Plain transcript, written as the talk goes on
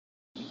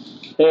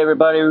Hey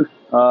everybody,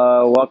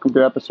 welcome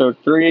to episode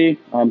 3.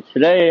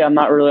 Today I'm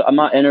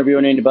not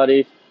interviewing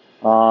anybody.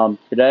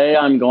 Today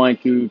I'm going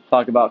to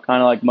talk about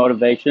kind of like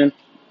motivation.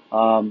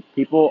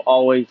 People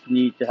always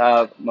need to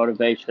have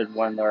motivation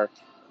when they're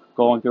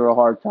going through a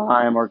hard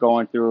time or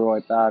going through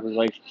a bad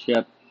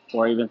relationship,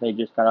 or even if they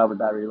just got out of a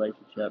bad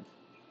relationship.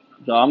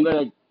 So I'm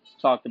going to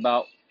talk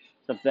about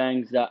some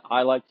things that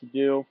I like to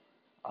do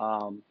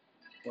um,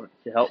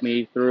 to help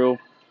me through.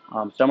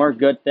 Some are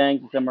good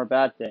things and some are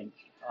bad things.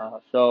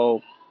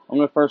 So I'm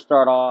going to first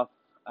start off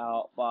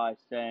out by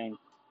saying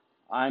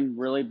I'm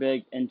really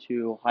big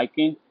into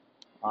hiking.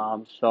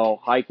 So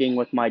hiking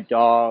with my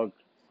dog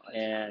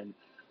and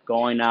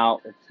going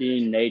out and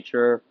seeing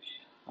nature,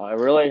 it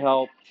really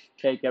helps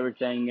take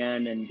everything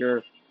in, and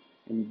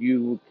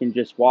you can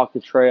just walk the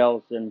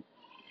trails, and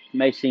it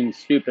may seem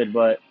stupid,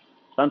 but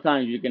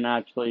sometimes you can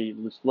actually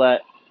just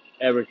let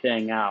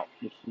everything out.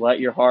 Just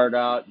let your heart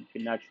out. You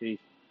can actually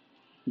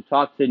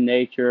talk to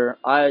nature.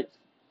 I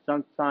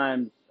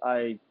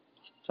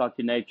talk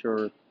to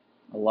nature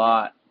a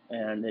lot,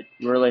 and it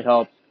really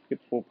helps.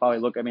 People probably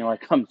look at me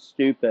like I'm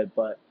stupid,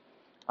 but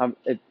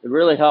it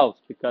really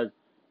helps because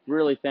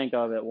really think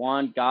of it.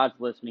 One, God's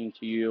listening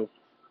to you.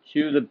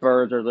 Two, the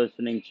birds are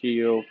listening to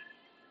you,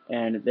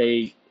 and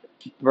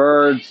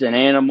birds and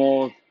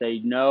animals, they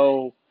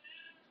know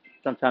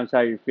sometimes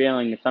how you're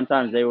feeling, and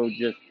sometimes they will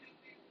just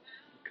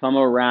come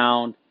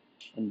around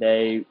and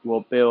they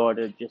will be able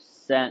to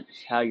just sense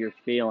how you're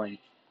feeling.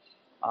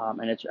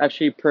 And it's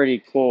actually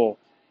pretty cool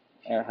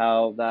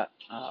how that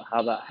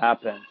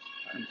happens.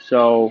 And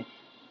so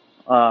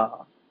uh,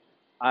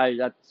 I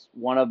that's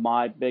one of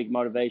my big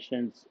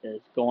motivations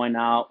is going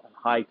out and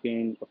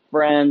hiking with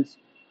friends,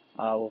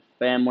 with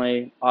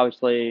family.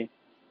 Obviously,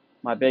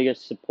 my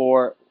biggest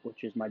support,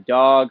 which is my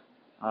dog.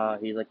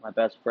 He's like my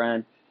best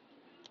friend.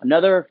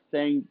 Another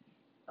thing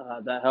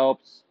that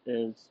helps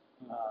is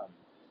um,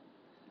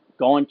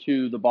 going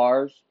to the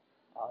bars.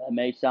 That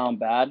may sound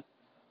bad,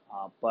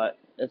 but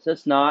it's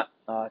just not.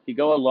 If you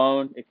go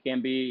alone, it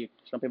can be.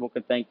 Some people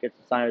could think it's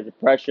a sign of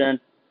depression.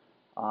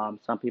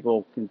 Some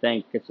people can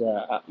think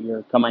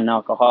you're becoming an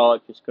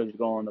alcoholic just because you're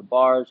going to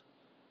bars.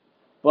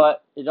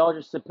 But it all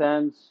just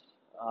depends.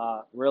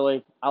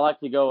 Really, I like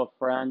to go with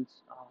friends.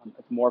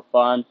 It's more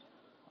fun.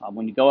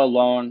 When you go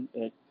alone,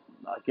 it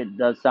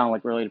does sound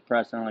like really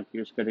depressing. Like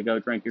you're just going to go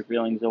drink your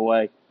feelings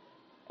away.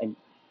 And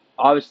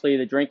obviously,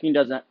 the drinking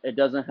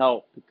doesn't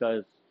help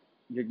because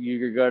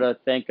you're going to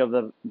think of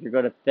the you're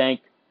going to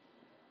think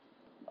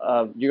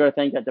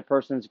that the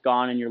person's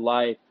gone in your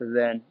life, and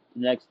then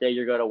the next day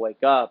you're going to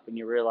wake up and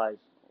you realize,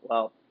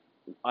 well,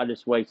 I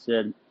just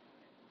wasted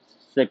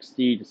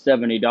 $60 to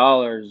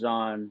 $70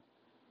 on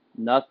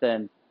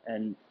nothing,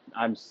 and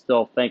I'm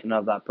still thinking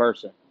of that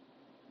person.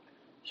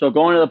 So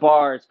going to the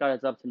bar, it's got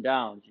its ups and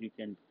downs. You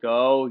can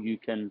go, you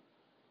can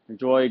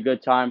enjoy a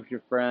good time with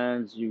your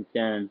friends,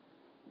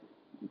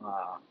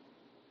 uh,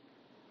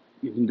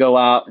 you can go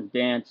out and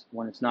dance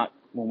when it's not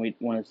when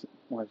it's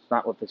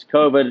not with this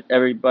COVID.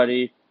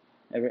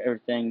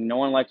 Everything. No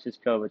one likes this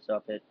COVID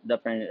stuff. It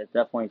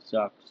definitely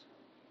sucks.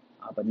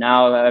 But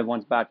now that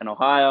everyone's back in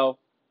Ohio,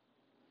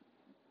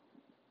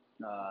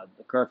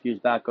 the curfew's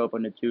back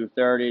open to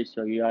 2:30,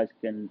 so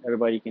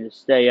everybody can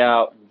just stay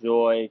out,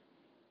 enjoy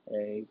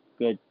a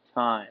good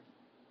time.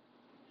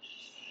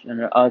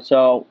 And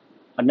so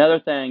another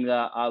thing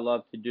that I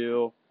love to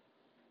do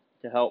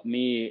to help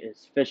me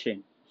is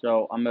fishing.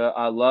 So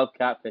I love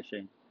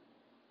catfishing.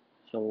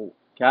 So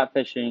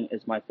catfishing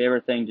is my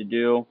favorite thing to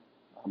do.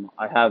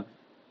 I have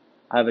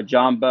a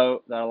John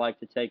boat that I like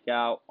to take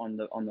out on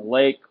the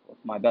lake with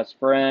my best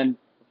friend.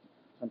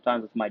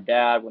 Sometimes with my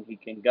dad when he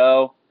can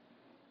go.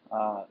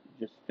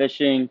 Just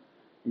fishing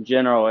in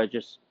general, it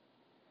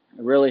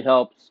really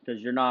helps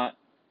because you're not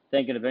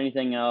thinking of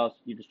anything else.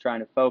 You're just trying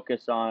to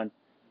focus on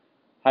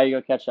how you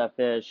go catch that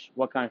fish,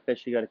 what kind of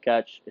fish you got to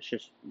catch. It's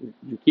just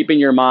you're keeping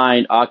your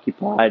mind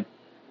occupied,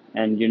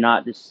 and you're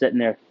not just sitting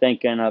there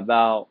thinking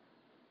about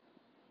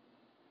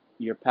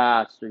your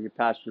past or your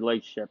past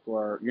relationship,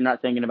 or you're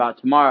not thinking about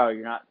tomorrow.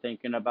 You're not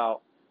thinking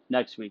about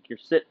next week.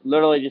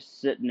 Literally just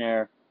sitting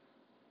there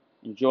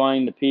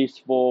enjoying the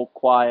peaceful,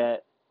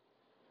 quiet,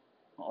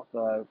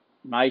 the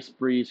nice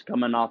breeze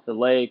coming off the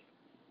lake.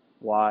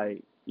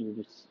 Why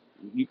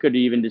you could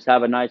even just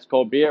have a nice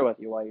cold beer with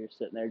you while you're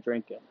sitting there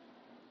drinking.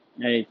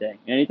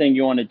 Anything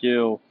you want to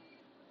do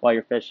while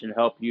you're fishing to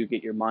help you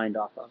get your mind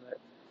off of it.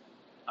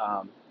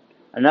 Um,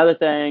 Another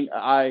thing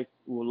I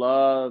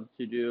love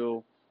to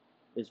do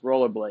is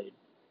rollerblade.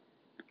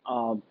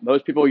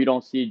 Most people you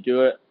don't see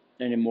do it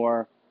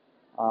anymore.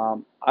 I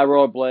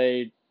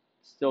rollerblade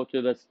still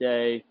to this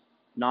day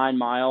 9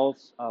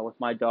 miles with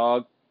my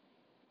dog.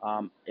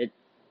 Um, it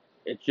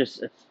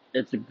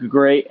it's a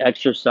great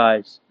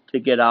exercise to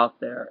get out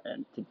there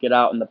and to get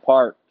out in the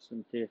parks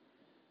and to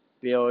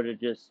be able to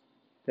just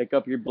pick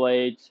up your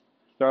blades,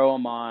 throw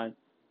them on,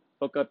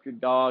 hook up your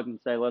dog, and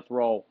say, "Let's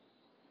roll."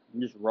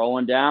 And just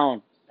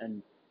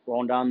and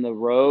rolling down the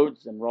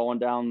roads and rolling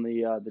down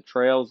the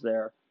trails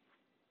there,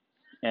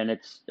 and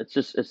it's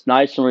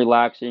nice and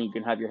relaxing. You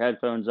can have your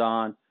headphones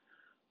on,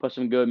 put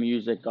some good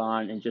music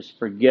on, and just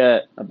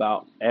forget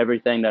about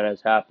everything that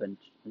has happened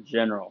in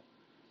general.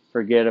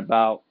 Forget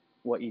about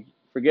what you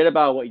forget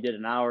about what you did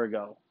an hour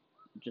ago.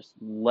 Just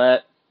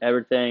let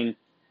everything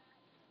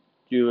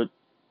do it.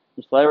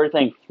 Just let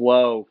everything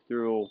flow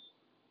through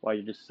while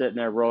you're just sitting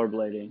there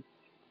rollerblading.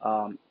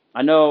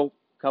 I know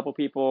a couple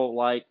people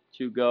like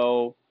to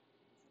go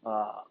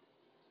uh,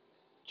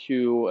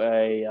 to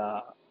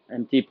a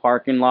empty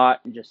parking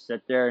lot and just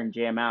sit there and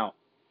jam out.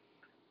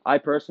 I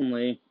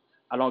personally,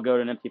 I don't go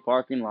to an empty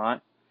parking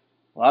lot.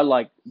 Well, I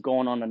like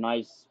going on a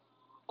nice,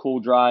 cool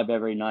drive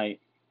every night.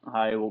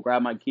 I will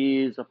grab my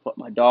keys, I'll put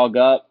my dog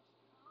up,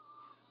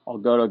 I'll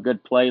go to a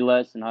good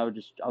playlist, and I'll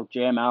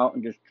jam out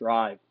and just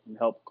drive and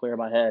help clear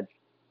my head.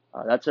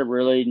 That's a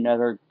really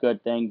another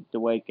good thing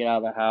to get out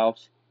of the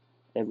house.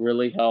 It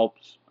really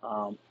helps.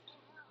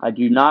 I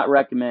do not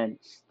recommend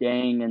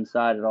staying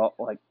inside at all,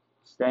 like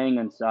staying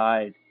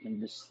inside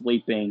and just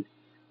sleeping.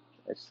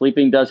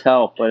 Sleeping does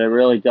help, but it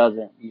really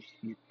doesn't.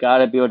 You got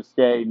to be able to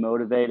stay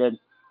motivated.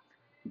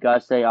 You got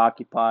to stay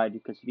occupied,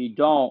 because if you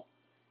don't,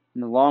 in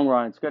the long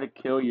run, it's going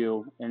to kill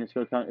you, and it's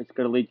going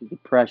to lead to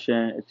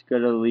depression. It's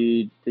going to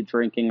lead to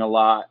drinking a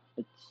lot.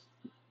 It's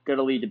going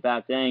to lead to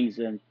bad things,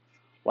 and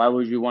why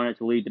would you want it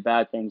to lead to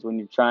bad things when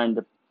you're trying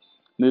to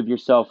move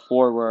yourself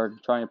forward,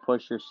 trying to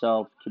push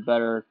yourself to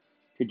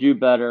do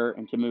better,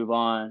 and to move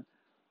on?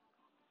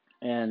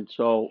 And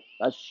so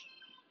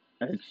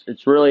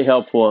it's really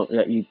helpful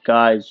that you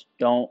guys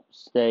don't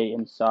stay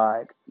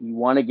inside. You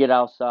want to get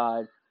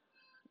outside.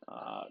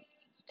 Uh,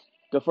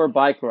 Go for a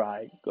bike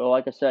ride. Go,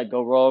 like I said,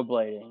 go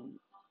rollerblading.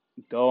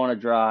 Go on a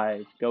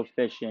drive. Go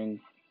fishing.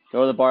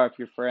 Go to the bar with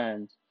your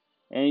friends.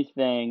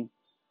 Anything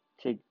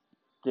to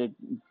to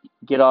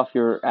get off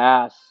your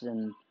ass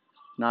and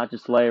not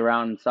just lay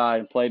around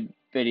inside and play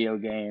video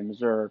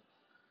games or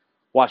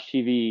watch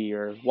TV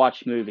or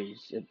watch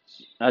movies.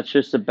 It's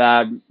just a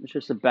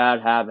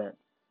bad habit.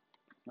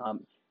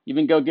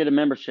 Even go get a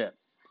membership.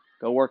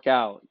 Go work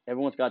out.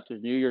 Everyone's got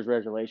those New Year's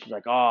resolutions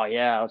like, oh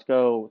yeah, let's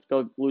go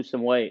lose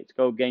some weight, let's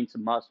go gain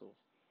some muscle,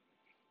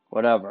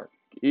 whatever.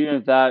 Even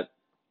if that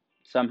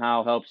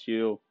somehow helps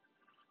you,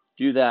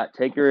 do that.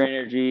 Take your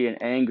energy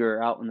and anger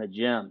out in the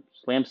gym.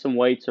 Slam some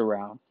weights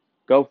around.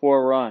 Go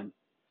for a run.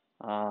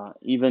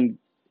 Even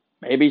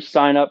maybe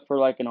sign up for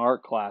like an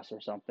art class or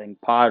something.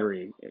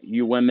 Pottery.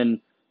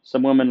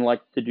 Some women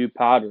like to do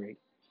pottery.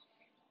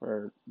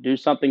 Or do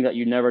something that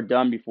you never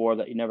done before,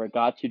 that you never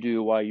got to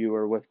do while you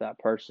were with that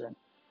person.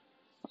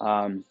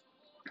 Um,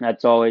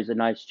 that's always a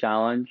nice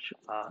challenge.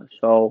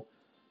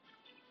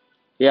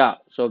 Yeah,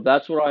 so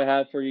that's what I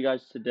have for you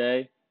guys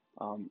today.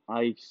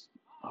 I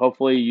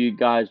hopefully you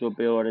guys will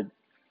be able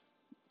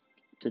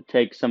to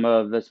take some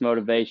of this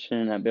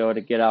motivation and be able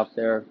to get out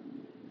there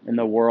in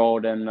the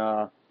world and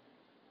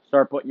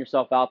start putting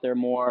yourself out there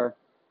more.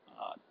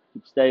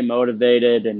 Stay motivated and